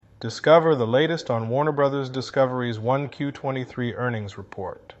Discover the latest on Warner Bros. Discovery's 1Q23 earnings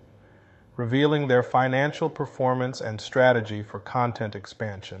report, revealing their financial performance and strategy for content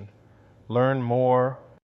expansion. Learn more